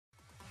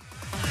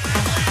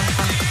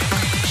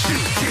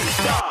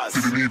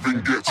didn't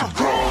even get to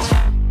cross.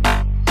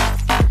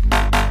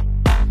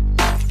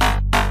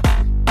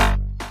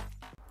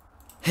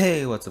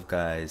 Hey, what's up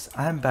guys?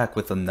 I'm back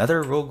with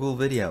another ROBUX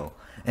video,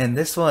 and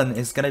this one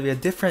is gonna be a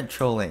different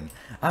trolling.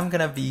 I'm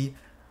gonna be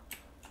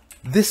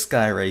this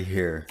guy right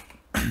here.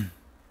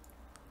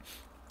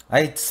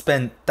 I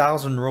spent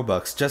 1,000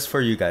 Robux just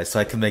for you guys so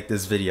I can make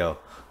this video.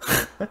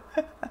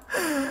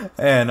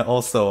 And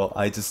also,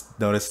 I just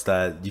noticed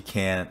that you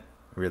can't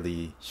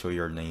really show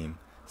your name.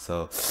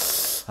 So,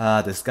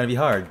 this is gonna be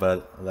hard,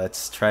 but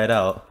let's try it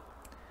out.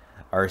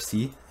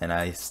 RC, and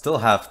I still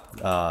have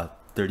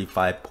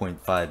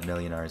 35.5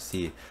 million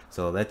RC.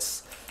 So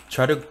let's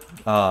try to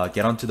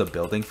get onto the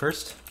building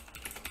first,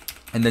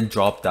 and then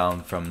drop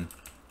down from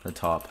the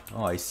top.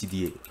 Oh, I see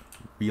the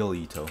real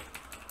ETO.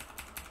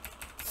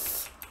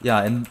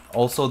 Yeah, and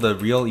also the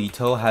real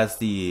ETO has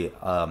the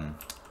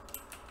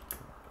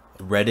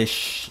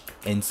reddish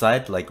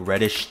inside, like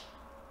reddish.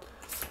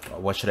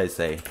 What should I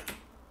say?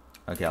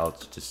 Okay, I'll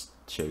just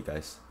show you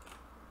guys.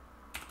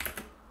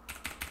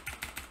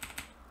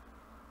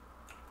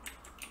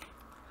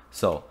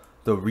 So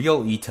the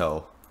real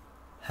ETO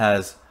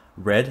has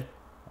red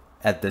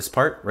at this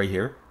part right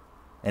here,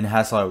 and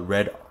has a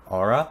red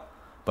aura,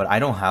 but I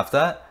don't have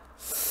that.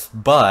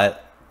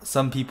 But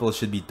some people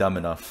should be dumb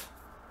enough.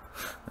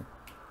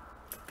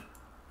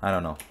 I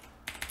don't know.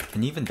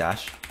 Can you even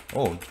dash?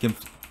 Oh, you can.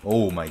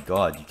 Oh my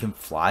god, you can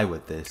fly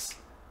with this.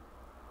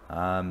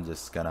 I'm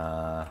just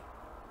gonna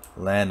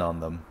land on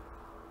them.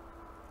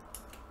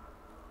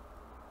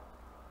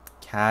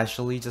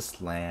 Casually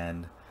just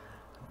land.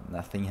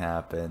 Nothing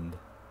happened.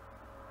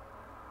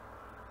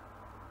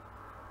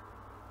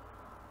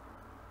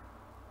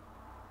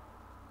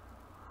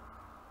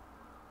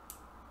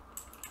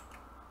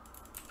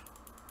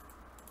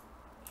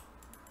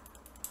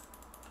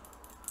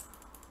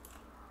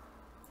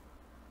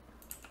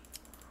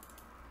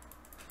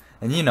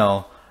 And you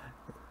know,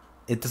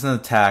 it doesn't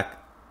attack,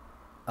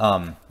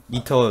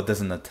 ETO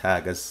doesn't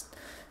attack us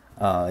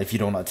if you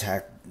don't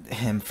attack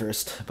him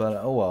first, but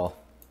oh well.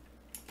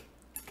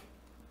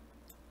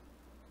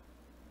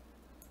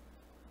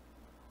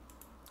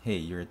 Hey,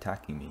 you're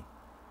attacking me.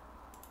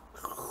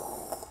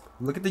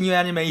 Look at the new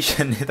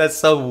animation. That's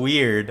so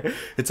weird.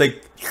 It's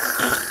like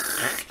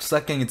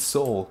sucking its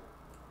soul.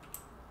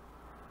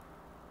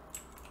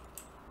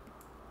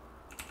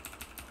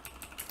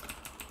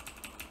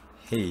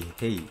 Hey,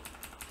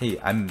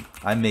 I'm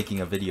making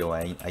a video.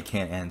 I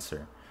can't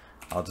answer.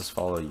 I'll just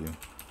follow you.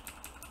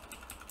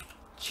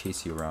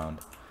 Chase you around.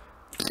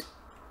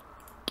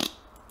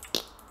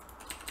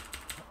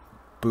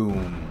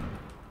 Boom.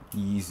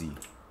 Easy.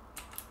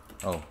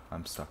 Oh,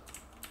 I'm stuck.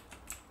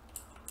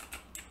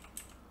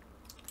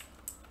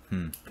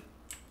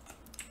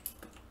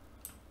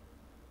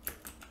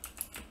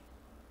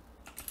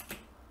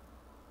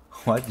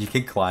 What? You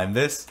can climb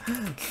this?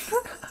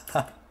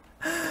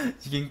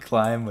 You can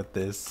climb with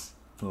this.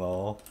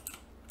 Lol.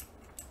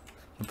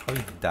 You can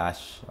probably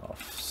dash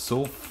off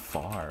so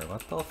far.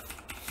 What the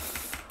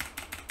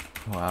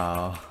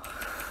wow.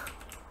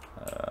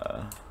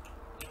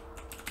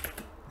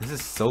 This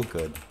is so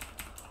good.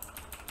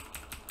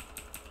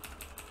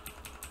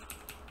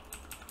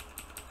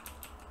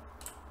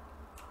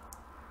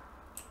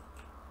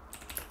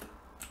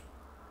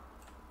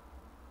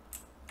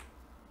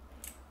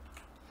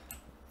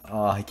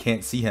 Oh, I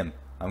can't see him.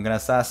 I'm gonna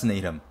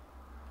assassinate him.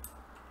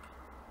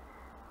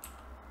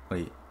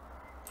 Wait.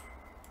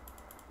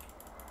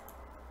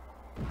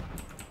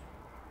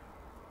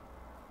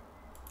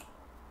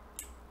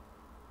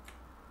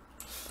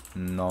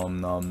 Nom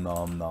nom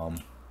nom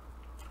nom.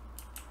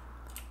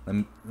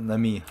 Let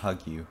me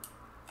hug you.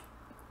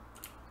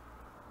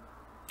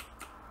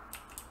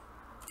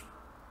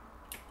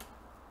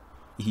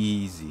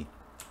 Easy.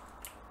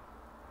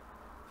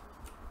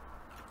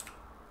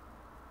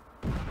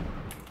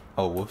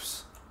 Oh,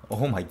 whoops.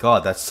 Oh my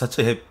god, that's such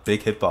a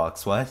big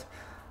hitbox. What?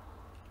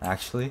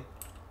 Actually?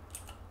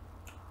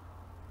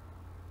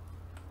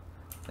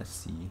 Let's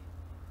see.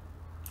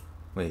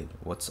 Wait,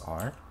 what's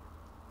R?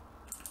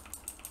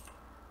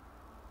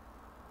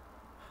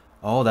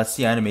 Oh, that's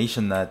the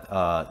animation that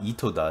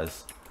ETO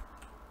does.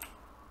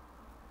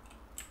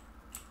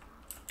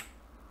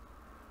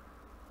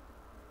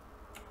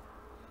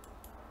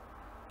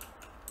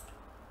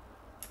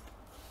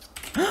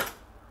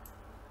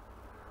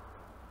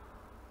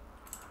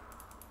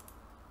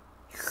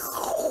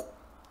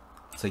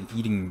 It's like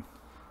eating,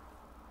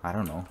 I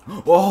don't know.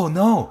 Oh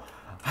no!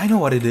 I know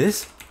what it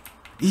is!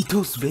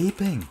 ETO's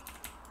vaping!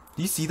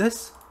 Do you see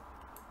this?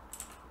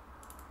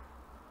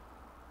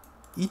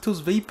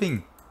 ETO's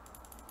vaping!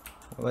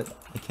 What?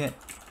 I can't.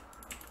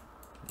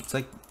 It's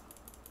like,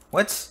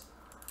 what?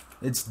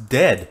 It's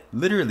dead.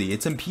 Literally,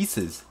 it's in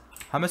pieces.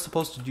 How am I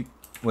supposed to do?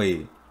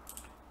 Wait.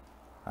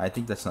 I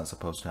think that's not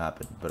supposed to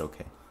happen, but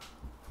okay.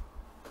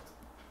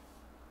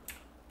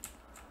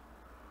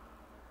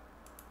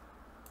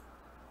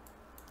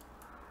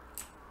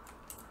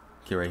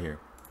 Okay, right here.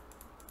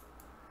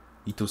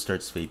 ETO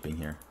starts vaping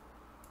here.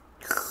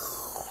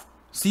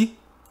 See?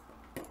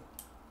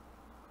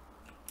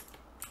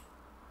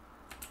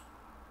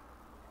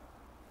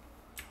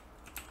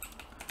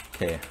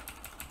 Okay.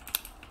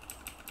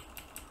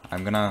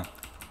 I'm gonna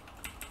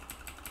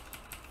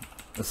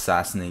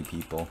assassinate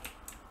people.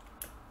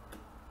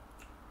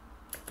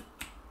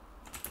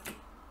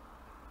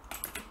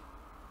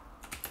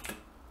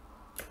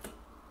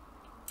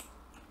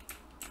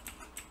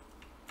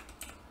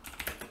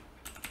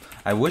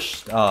 I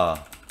wish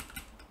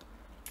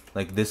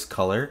like this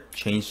color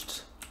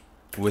changed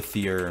with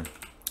your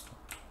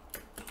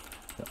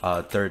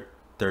third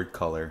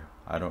color.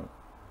 I don't,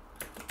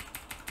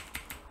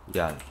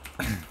 yeah.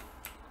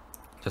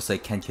 Just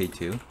like Ken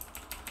K2.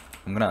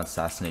 I'm gonna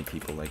assassinate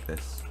people like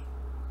this.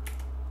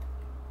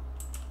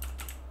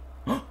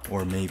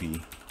 Or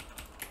maybe.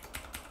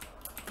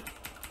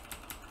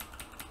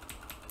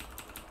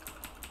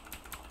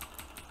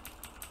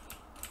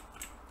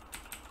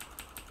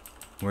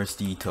 Where's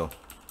the ETO?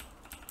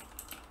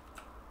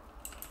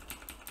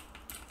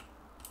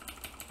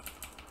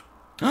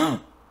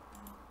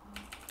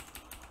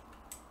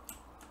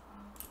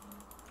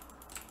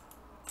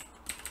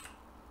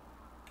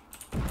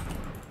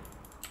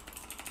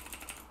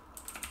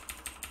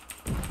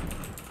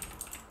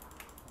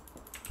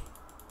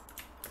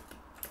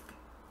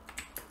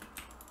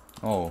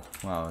 Oh,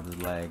 wow, the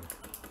lag.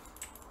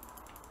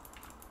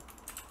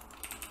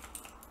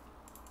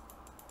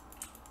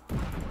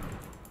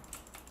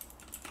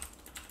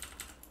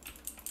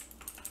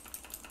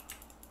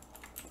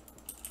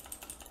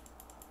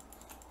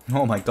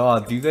 Oh my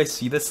god, do you guys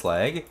see this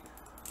lag?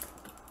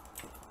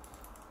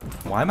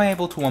 Why am I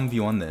able to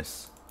 1v1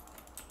 this?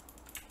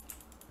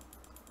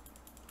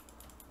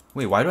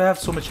 Wait, why do I have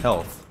so much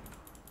health?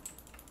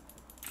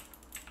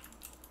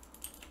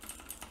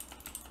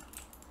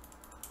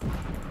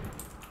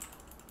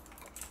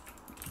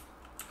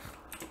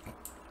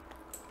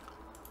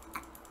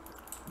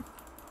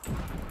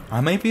 I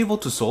might be able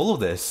to solo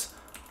this.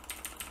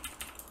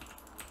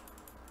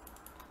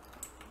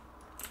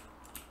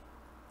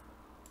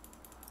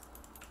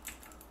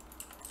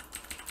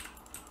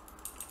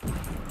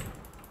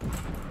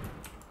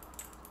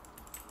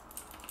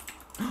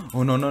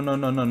 Oh no no no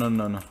no no no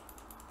no no.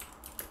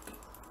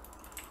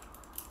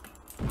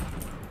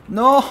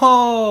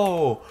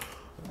 No!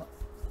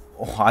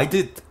 Oh, I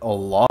did a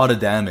lot of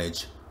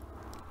damage.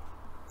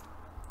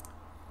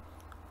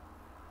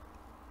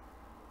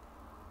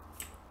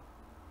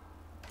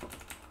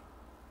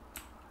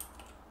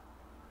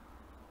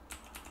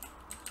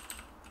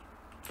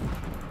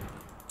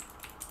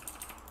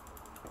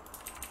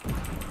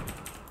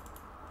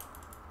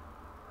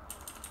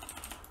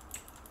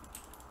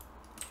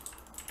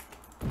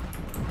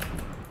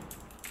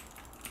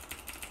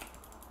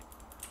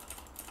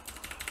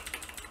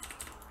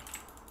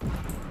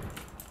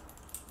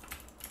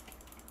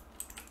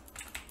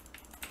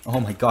 Oh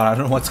my god, I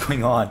don't know what's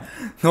going on.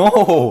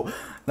 No!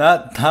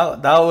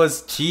 That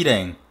was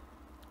cheating.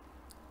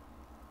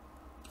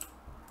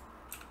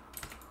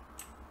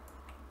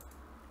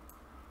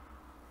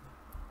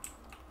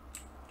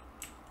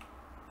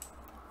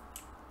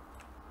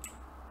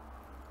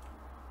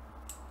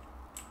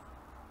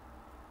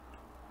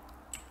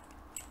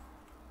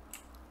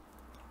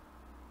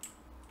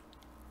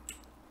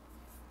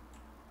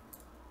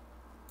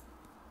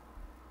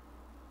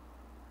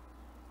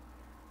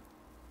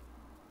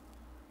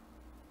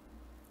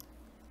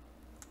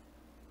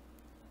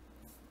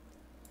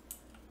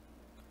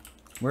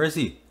 Where is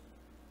he?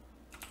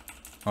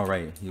 Oh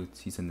right,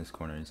 he's in this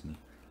corner, isn't he?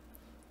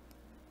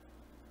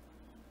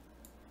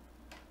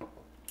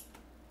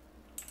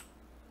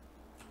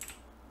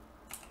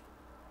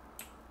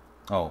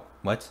 Oh,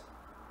 what?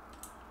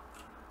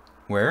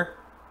 Where?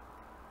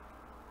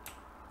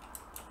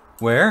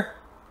 Where?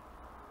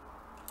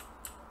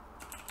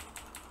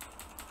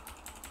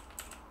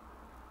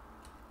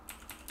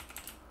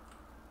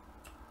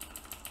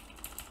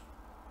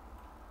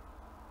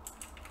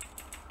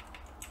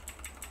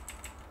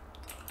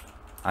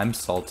 I'm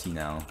salty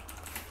now.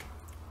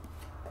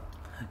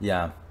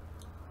 Yeah.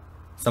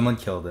 Someone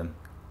killed him.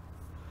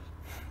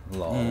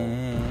 Lol.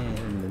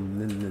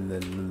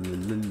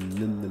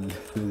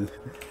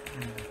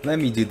 Let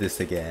me do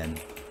this again.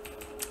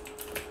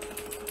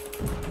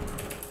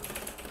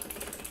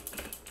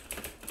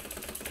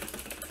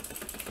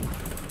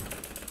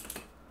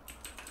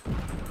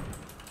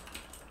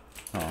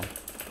 Oh.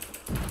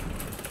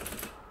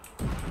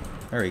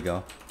 There we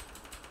go.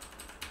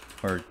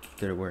 Or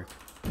did it work?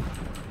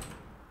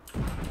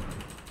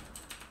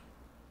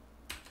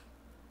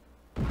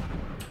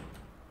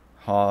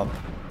 Hop.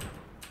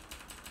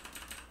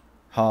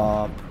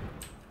 Hop.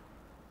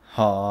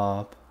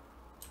 Hop.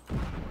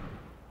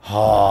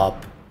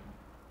 Hop.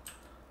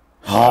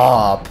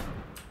 Hop.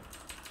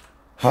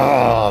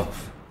 Hop.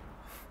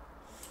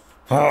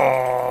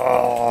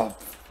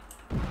 Hop.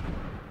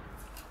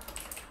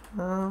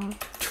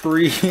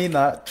 Tree,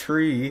 not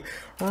tree.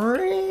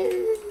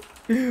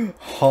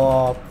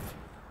 Hop.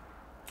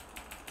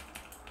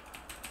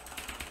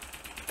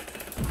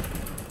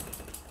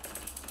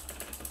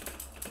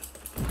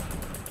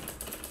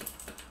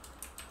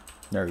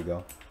 There we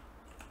go.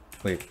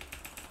 Wait,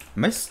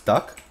 am I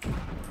stuck?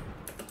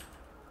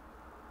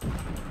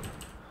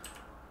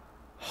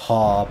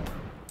 hop,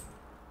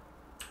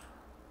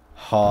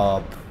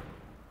 hop,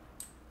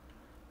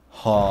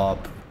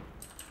 hop,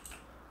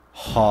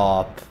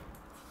 hop.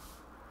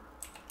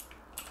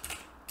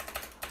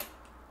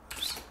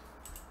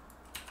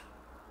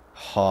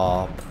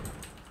 Hop.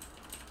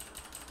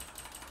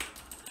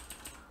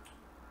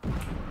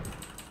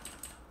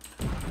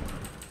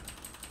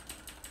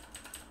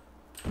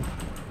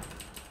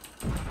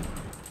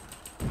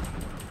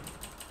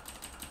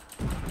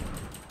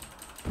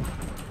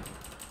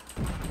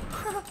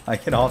 I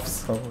can hop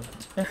so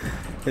much.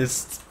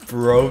 It's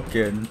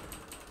broken.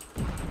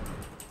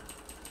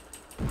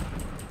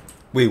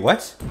 Wait,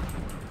 what?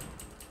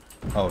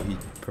 Oh, he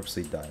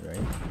purposely died, right?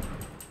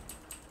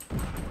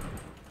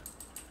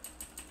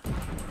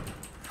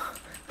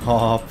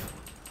 Hop,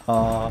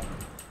 hop,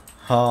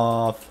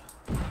 hop,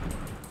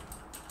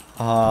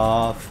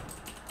 hop,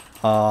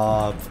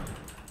 hop,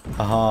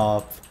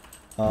 hop,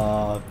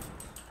 hop,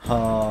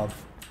 hop,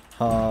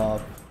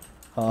 hop,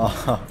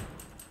 hop.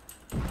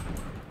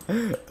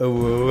 Oh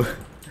woo.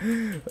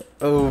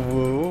 Oh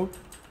woo.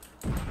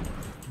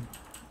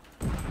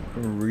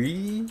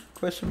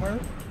 Question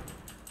mark?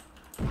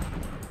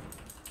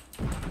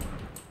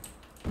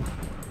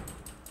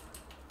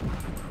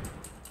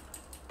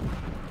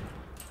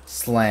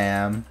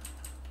 Slam.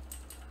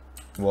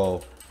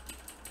 Whoa.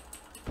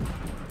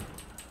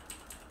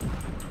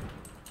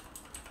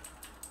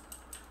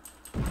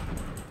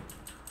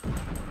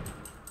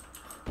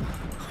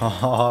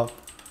 Hop.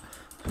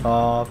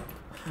 Hop.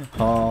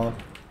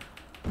 Hop.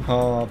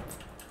 Hop.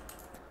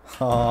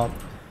 Hop.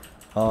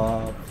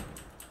 Hop.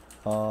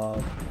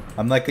 Hop.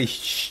 I'm like a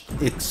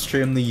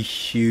extremely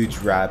huge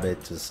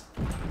rabbit just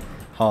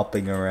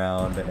hopping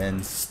around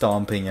and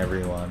stomping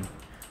everyone.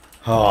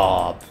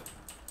 Hop.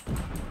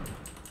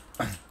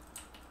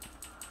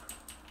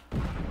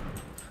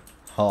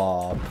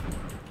 Hop.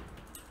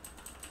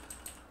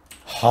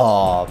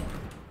 Hop.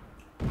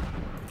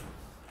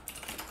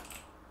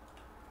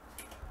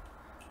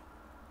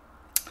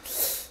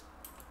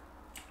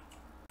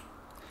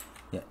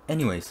 Yeah,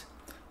 anyways.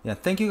 Yeah,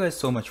 thank you guys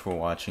so much for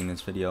watching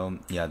this video.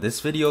 Yeah,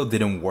 this video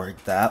didn't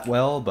work that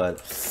well,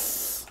 but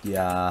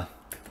yeah.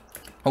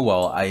 Oh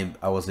well, I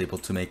was able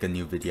to make a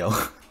new video.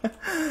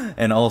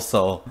 And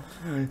also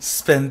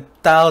spend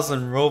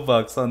 1,000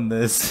 Robux on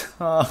this.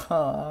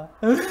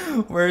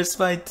 Where's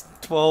my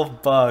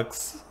 12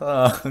 bucks?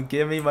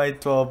 Give me my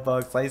 12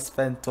 bucks. I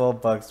spent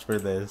 12 bucks for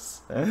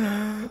this.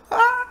 I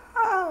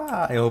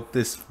hope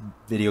this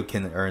video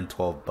can earn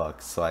 12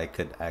 bucks so I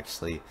could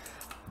actually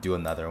do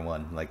another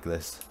one like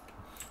this.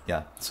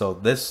 Yeah, so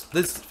this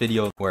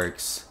video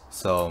works.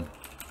 So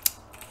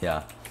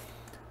yeah,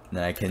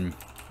 then I can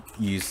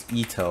use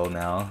ETO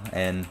now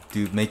and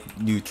make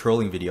new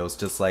trolling videos,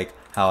 just like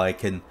how I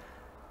can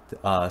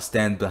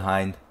stand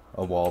behind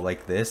a wall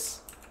like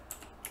this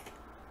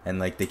and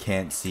like they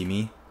can't see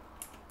me.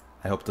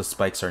 I hope the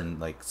spikes aren't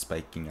like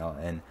spiking out,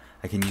 and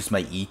I can use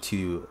my E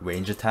to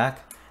range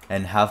attack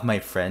and have my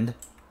friend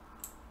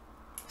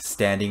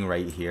standing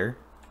right here.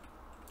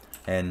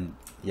 And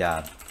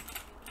yeah,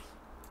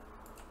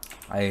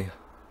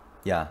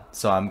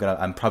 so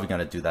I'm probably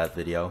gonna do that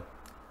video.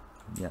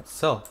 Yeah,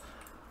 so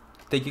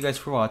thank you guys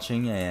for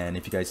watching, and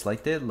if you guys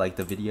liked it, like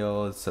the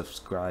video,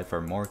 subscribe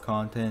for more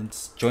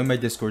content, join my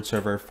Discord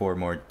server for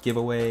more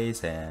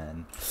giveaways,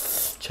 and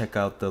check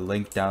out the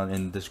link down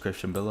in the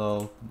description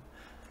below.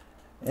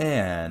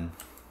 And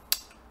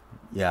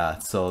yeah,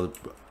 so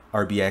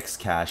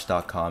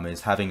rbxcash.com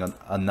is having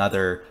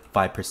another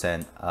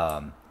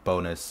 5%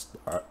 bonus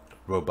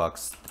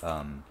Robux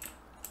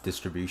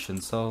distribution.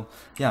 So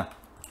yeah,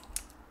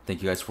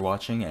 thank you guys for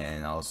watching,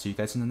 and I'll see you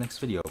guys in the next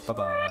video. Bye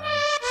bye.